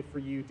 I'm giving it for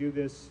you. Do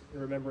this in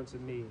remembrance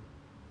of me."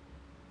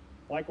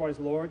 Likewise,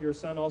 Lord, your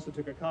Son also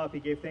took a cup.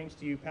 He gave thanks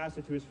to you, passed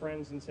it to his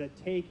friends, and said,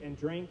 "Take and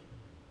drink.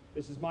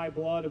 This is my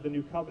blood of the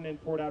new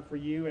covenant poured out for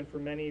you and for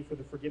many for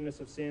the forgiveness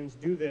of sins.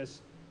 Do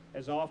this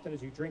as often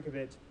as you drink of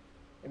it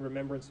in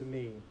remembrance of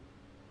me."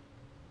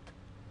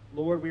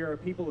 Lord, we are a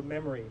people of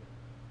memory.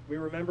 We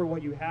remember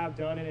what you have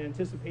done in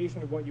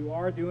anticipation of what you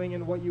are doing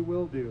and what you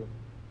will do.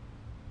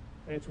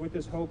 And it's with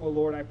this hope, O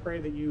Lord, I pray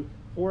that you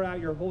pour out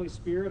your Holy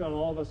Spirit on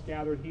all of us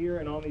gathered here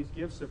and on these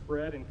gifts of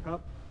bread and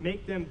cup.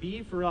 Make them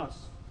be for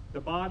us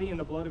the body and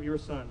the blood of your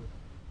Son,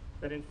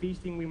 that in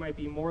feasting we might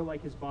be more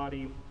like his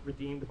body,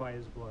 redeemed by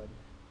his blood.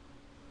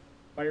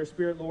 By your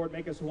Spirit, Lord,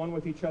 make us one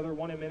with each other,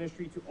 one in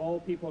ministry to all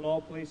people in all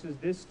places,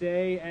 this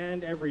day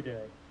and every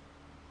day.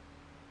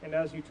 And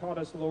as you taught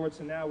us, Lord,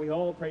 so now we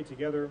all pray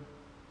together.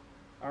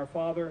 Our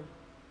Father,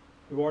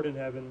 who art in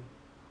heaven,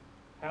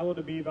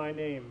 hallowed be thy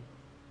name.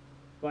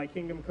 Thy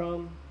kingdom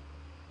come,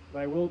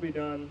 thy will be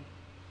done,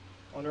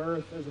 on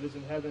earth as it is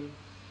in heaven.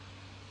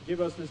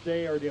 Give us this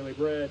day our daily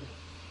bread,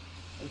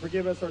 and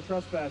forgive us our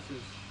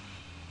trespasses,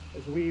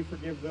 as we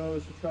forgive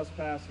those who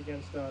trespass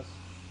against us.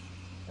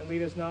 And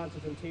lead us not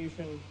into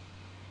temptation,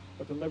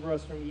 but deliver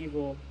us from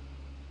evil.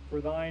 For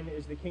thine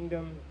is the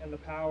kingdom, and the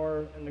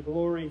power, and the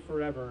glory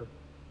forever.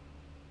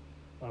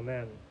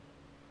 Amen.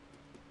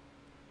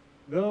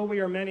 Though we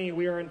are many,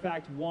 we are in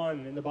fact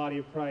one in the body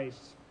of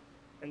Christ.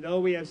 And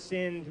though we have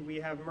sinned, we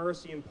have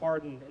mercy and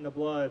pardon in the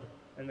blood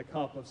and the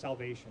cup of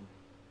salvation.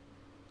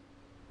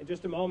 In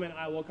just a moment,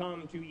 I will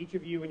come to each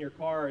of you in your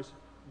cars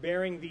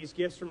bearing these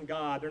gifts from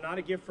God. They're not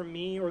a gift from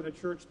me or the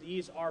church.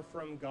 These are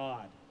from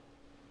God.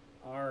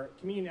 Our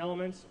communion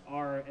elements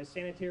are as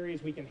sanitary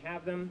as we can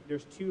have them.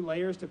 There's 2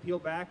 layers to peel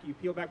back. You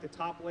peel back the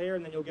top layer,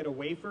 and then you'll get a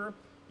wafer.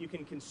 You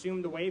can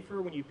consume the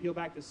wafer. When you peel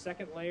back the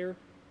second layer,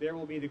 there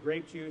will be the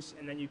grape juice,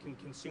 and then you can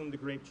consume the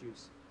grape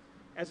juice.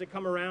 As I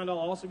come around, I'll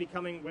also be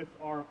coming with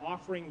our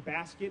offering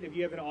basket. If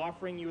you have an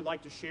offering you would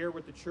like to share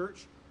with the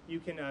church,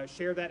 you can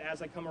share that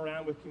as I come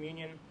around with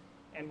communion.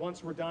 And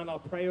once we're done, I'll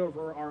pray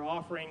over our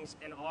offerings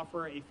and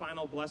offer a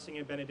final blessing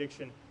and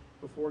benediction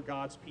before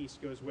God's peace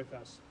goes with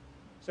us.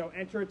 So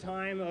enter a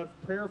time of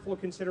prayerful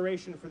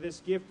consideration for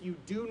this gift you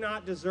do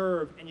not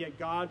deserve, and yet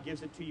God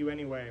gives it to you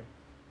anyway.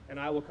 And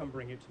I will come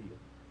bring it to you.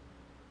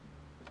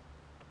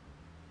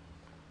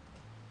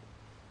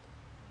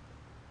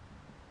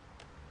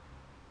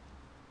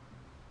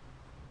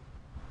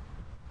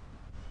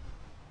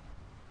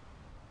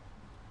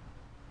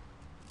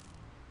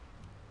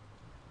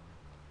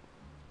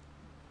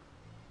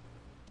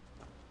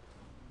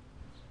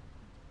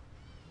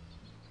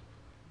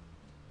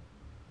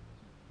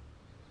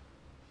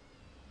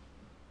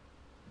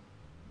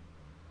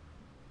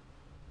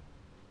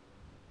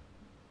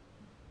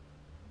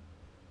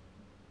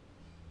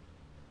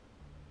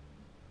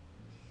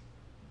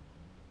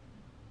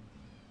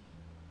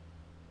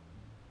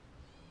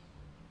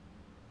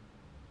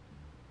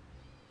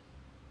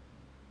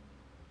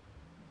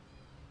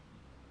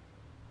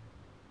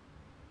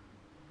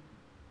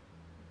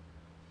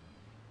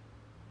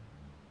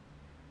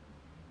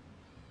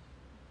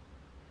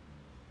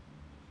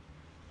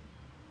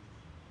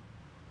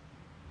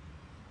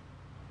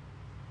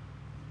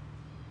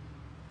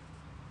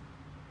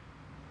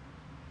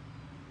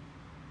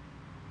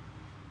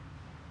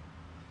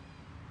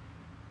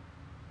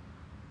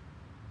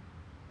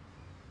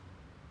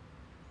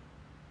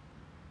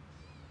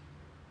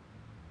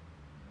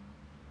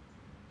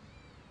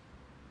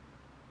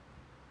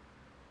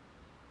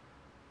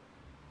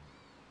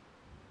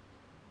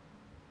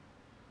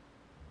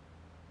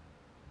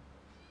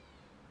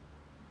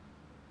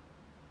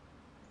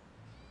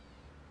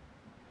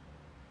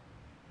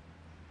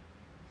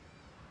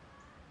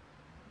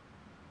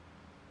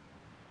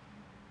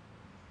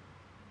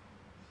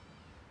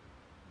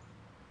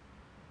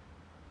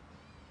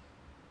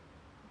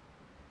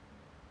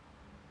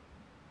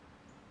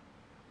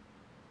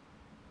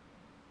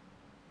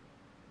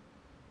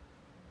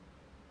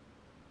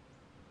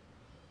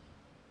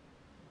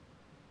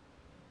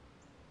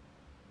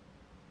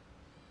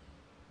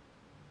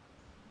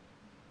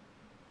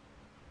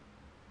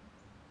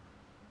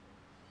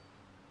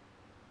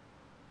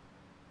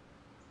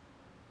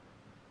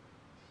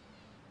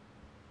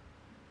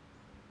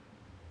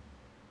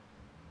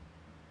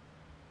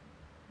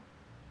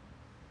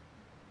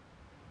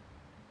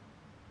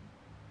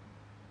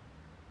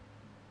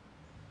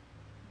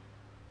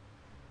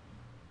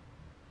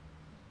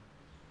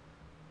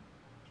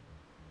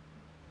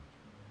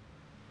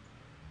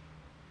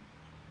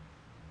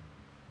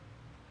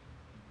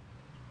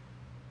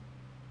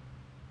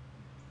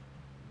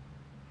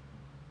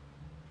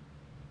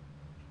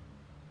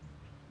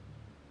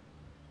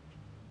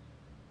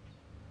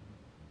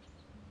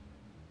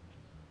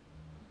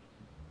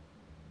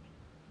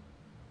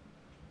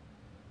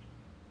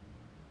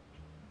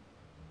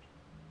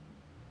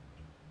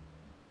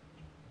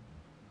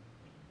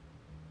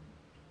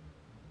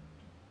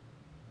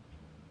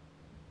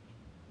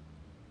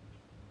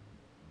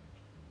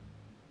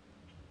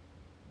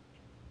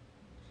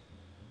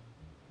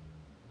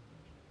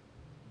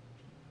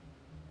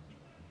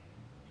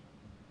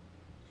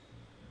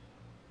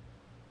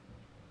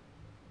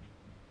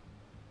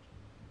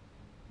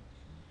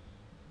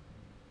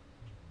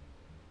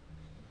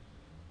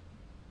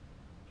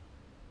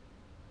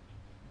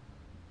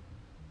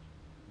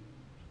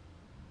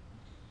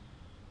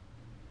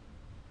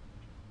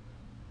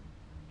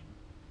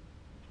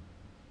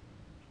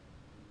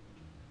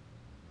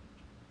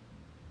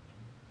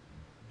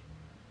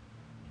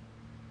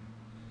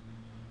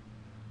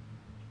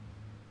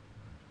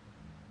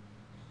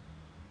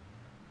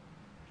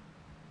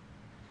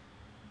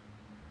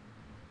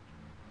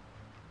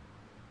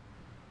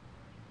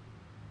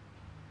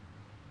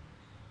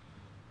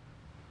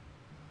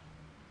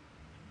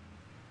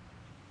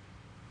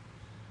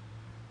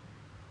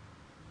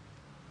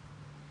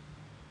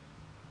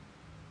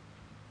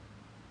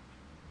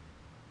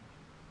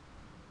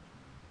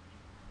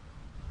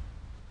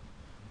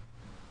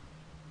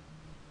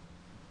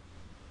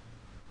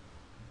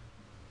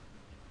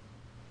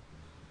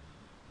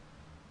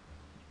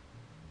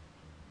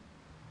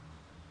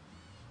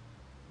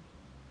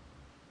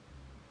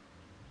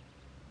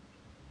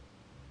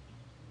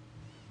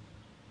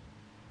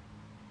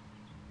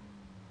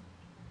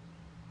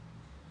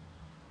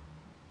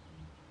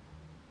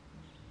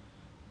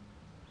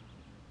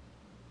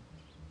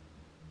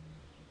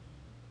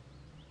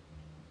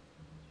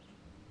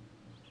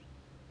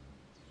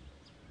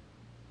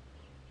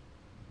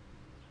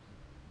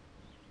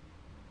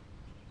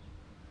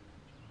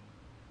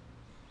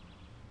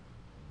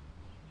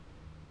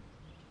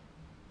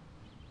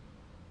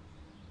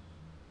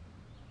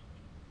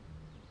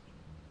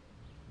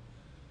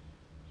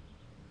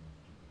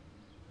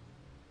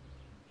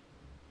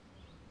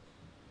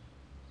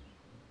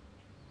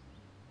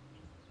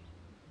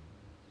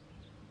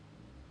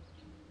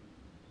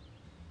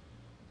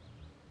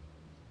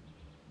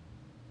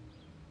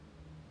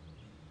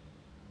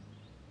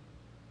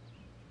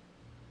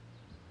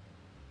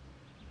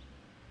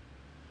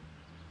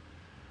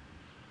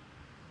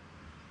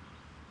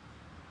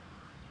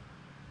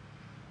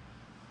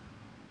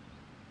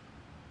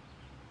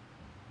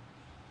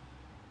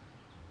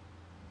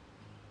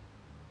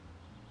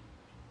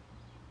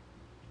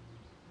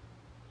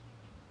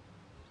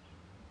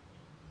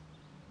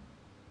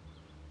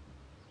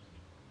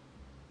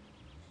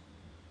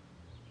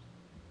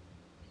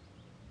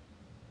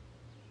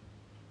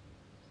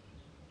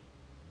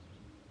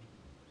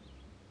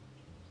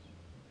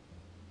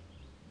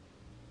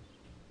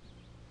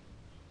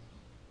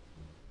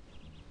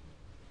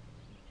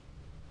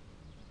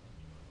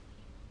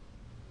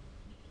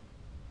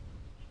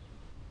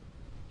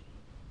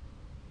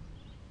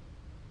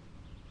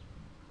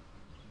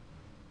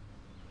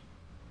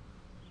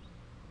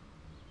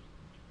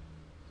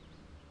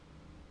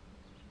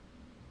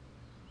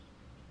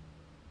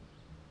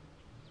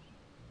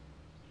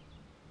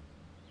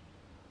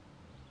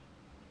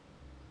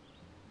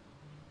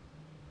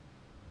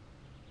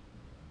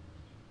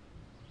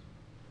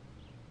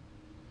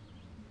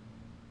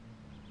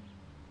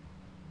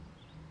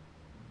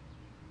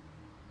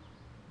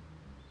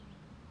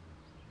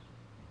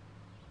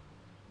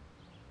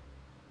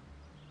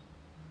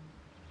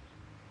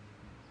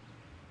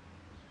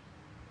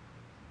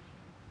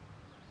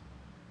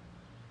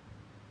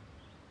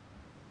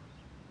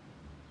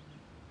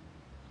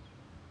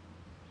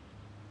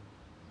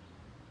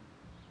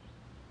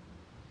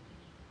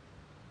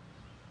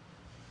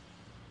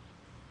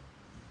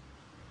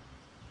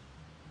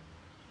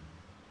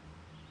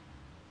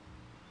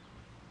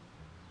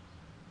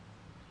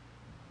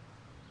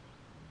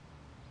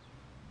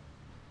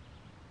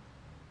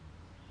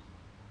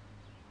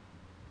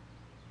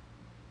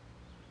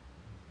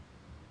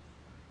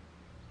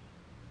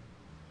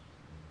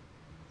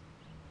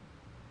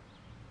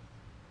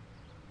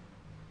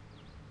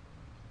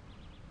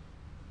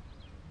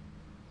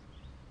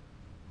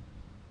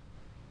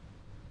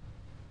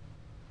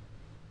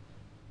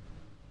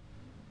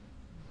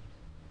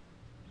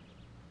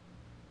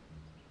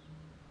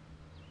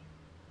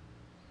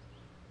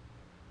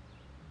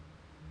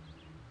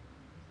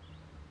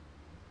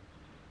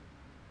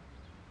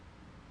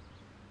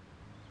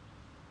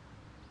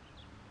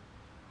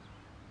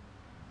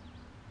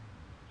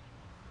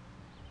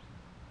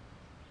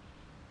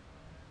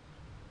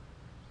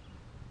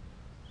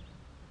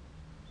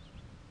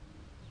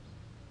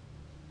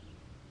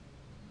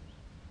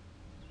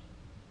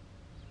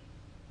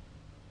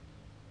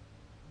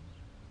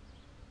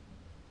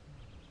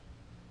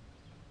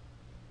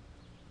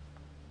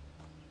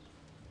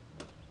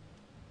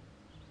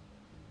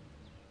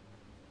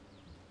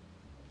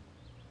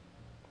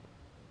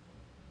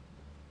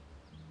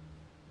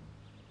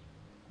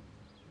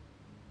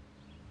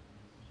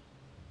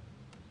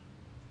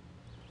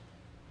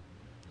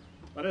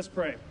 Let us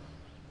pray.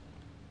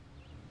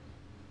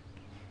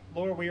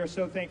 Lord, we are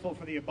so thankful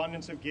for the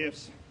abundance of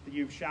gifts that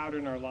you've showered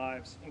in our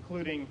lives,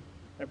 including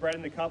the bread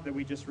and the cup that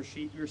we just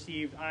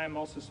received. I am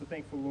also so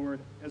thankful, Lord,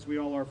 as we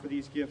all are, for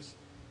these gifts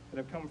that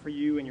have come for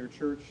you and your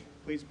church.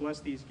 Please bless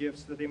these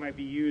gifts that they might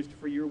be used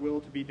for your will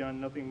to be done,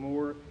 nothing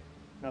more,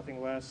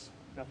 nothing less,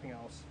 nothing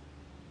else.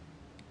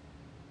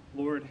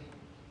 Lord,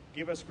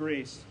 give us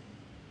grace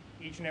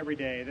each and every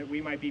day that we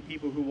might be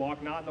people who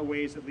walk not in the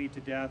ways that lead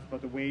to death,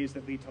 but the ways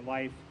that lead to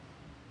life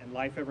and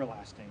life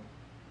everlasting.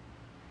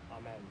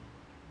 Amen.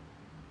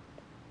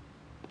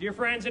 Dear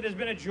friends, it has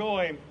been a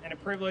joy and a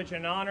privilege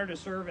and an honor to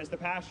serve as the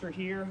pastor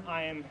here.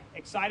 I am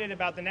excited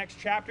about the next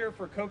chapter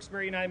for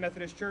Cokesbury United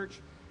Methodist Church.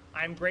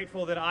 I'm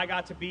grateful that I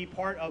got to be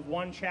part of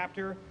one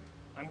chapter.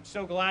 I'm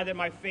so glad that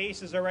my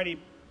face is already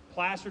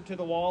plastered to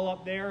the wall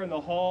up there in the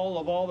hall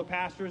of all the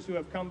pastors who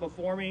have come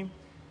before me.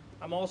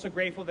 I'm also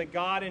grateful that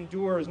God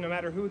endures no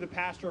matter who the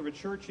pastor of a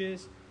church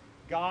is.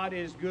 God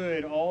is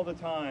good all the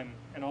time,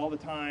 and all the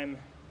time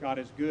God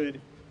is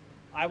good.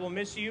 I will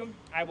miss you.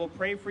 I will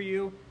pray for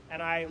you.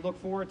 And I look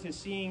forward to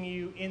seeing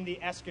you in the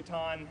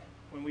eschaton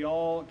when we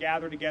all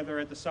gather together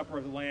at the supper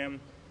of the Lamb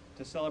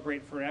to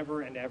celebrate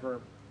forever and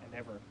ever and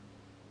ever.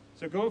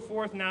 So go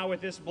forth now with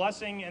this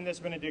blessing and this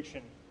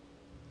benediction.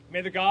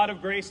 May the God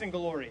of grace and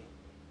glory,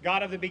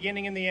 God of the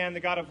beginning and the end, the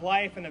God of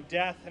life and of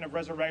death and of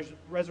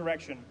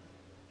resurrection,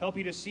 help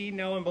you to see,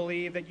 know, and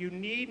believe that you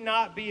need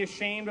not be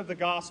ashamed of the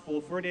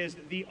gospel, for it is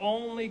the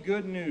only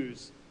good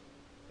news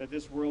that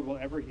this world will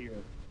ever hear.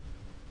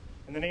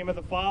 In the name of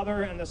the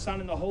Father, and the Son,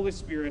 and the Holy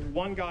Spirit,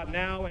 one God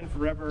now and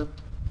forever.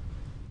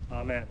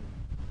 Amen.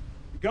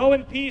 Go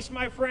in peace,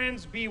 my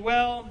friends. Be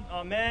well.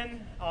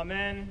 Amen,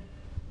 amen,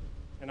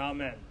 and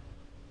amen.